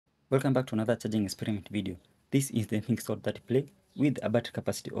Welcome back to another charging experiment video. This is the Infinix HOT 30 Play with a battery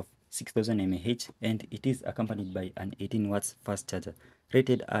capacity of 6000 mAh and it is accompanied by an 18 watts fast charger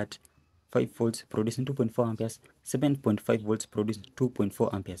rated at 5 volts producing 2.4 amperes, 7.5 volts producing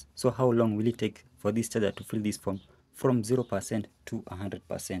 2.4 amperes. So how long will it take for this charger to fill this form from 0% to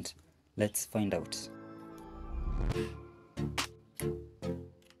 100%? Let's find out.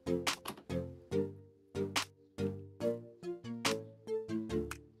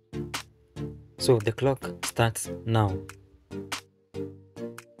 So the clock starts now.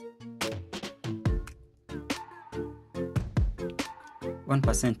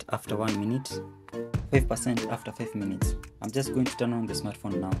 %, after 1 minute, 5% after 5 minutes. I'm just going to turn on the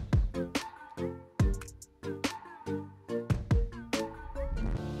smartphone now.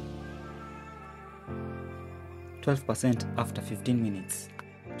 %, after 15 minutes,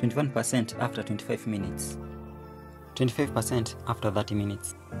 21% after 25 minutes, 25% after 30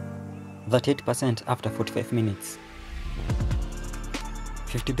 minutes, 38% after 45 minutes,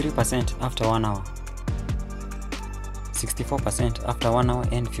 53% after 1 hour, 64% after 1 hour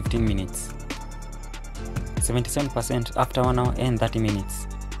and 15 minutes, 77% after 1 hour and 30 minutes,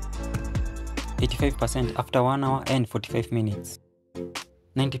 85% after 1 hour and 45 minutes,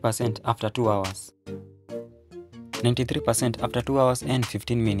 90% after 2 hours, 93% after 2 hours and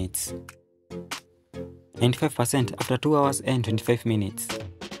 15 minutes, 95% after 2 hours and 25 minutes,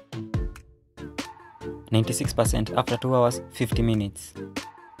 96% after 2 hours 50 minutes,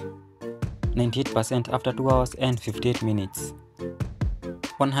 98% after 2 hours and 58 minutes,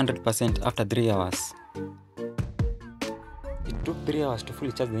 100% after 3 hours. It took 3 hours to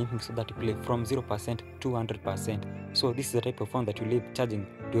fully charge the Infinix HOT 30 Play from 0% to 100%. So this is the type of phone that you leave charging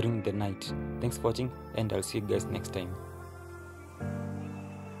during the night. Thanks for watching and I'll see you guys next time.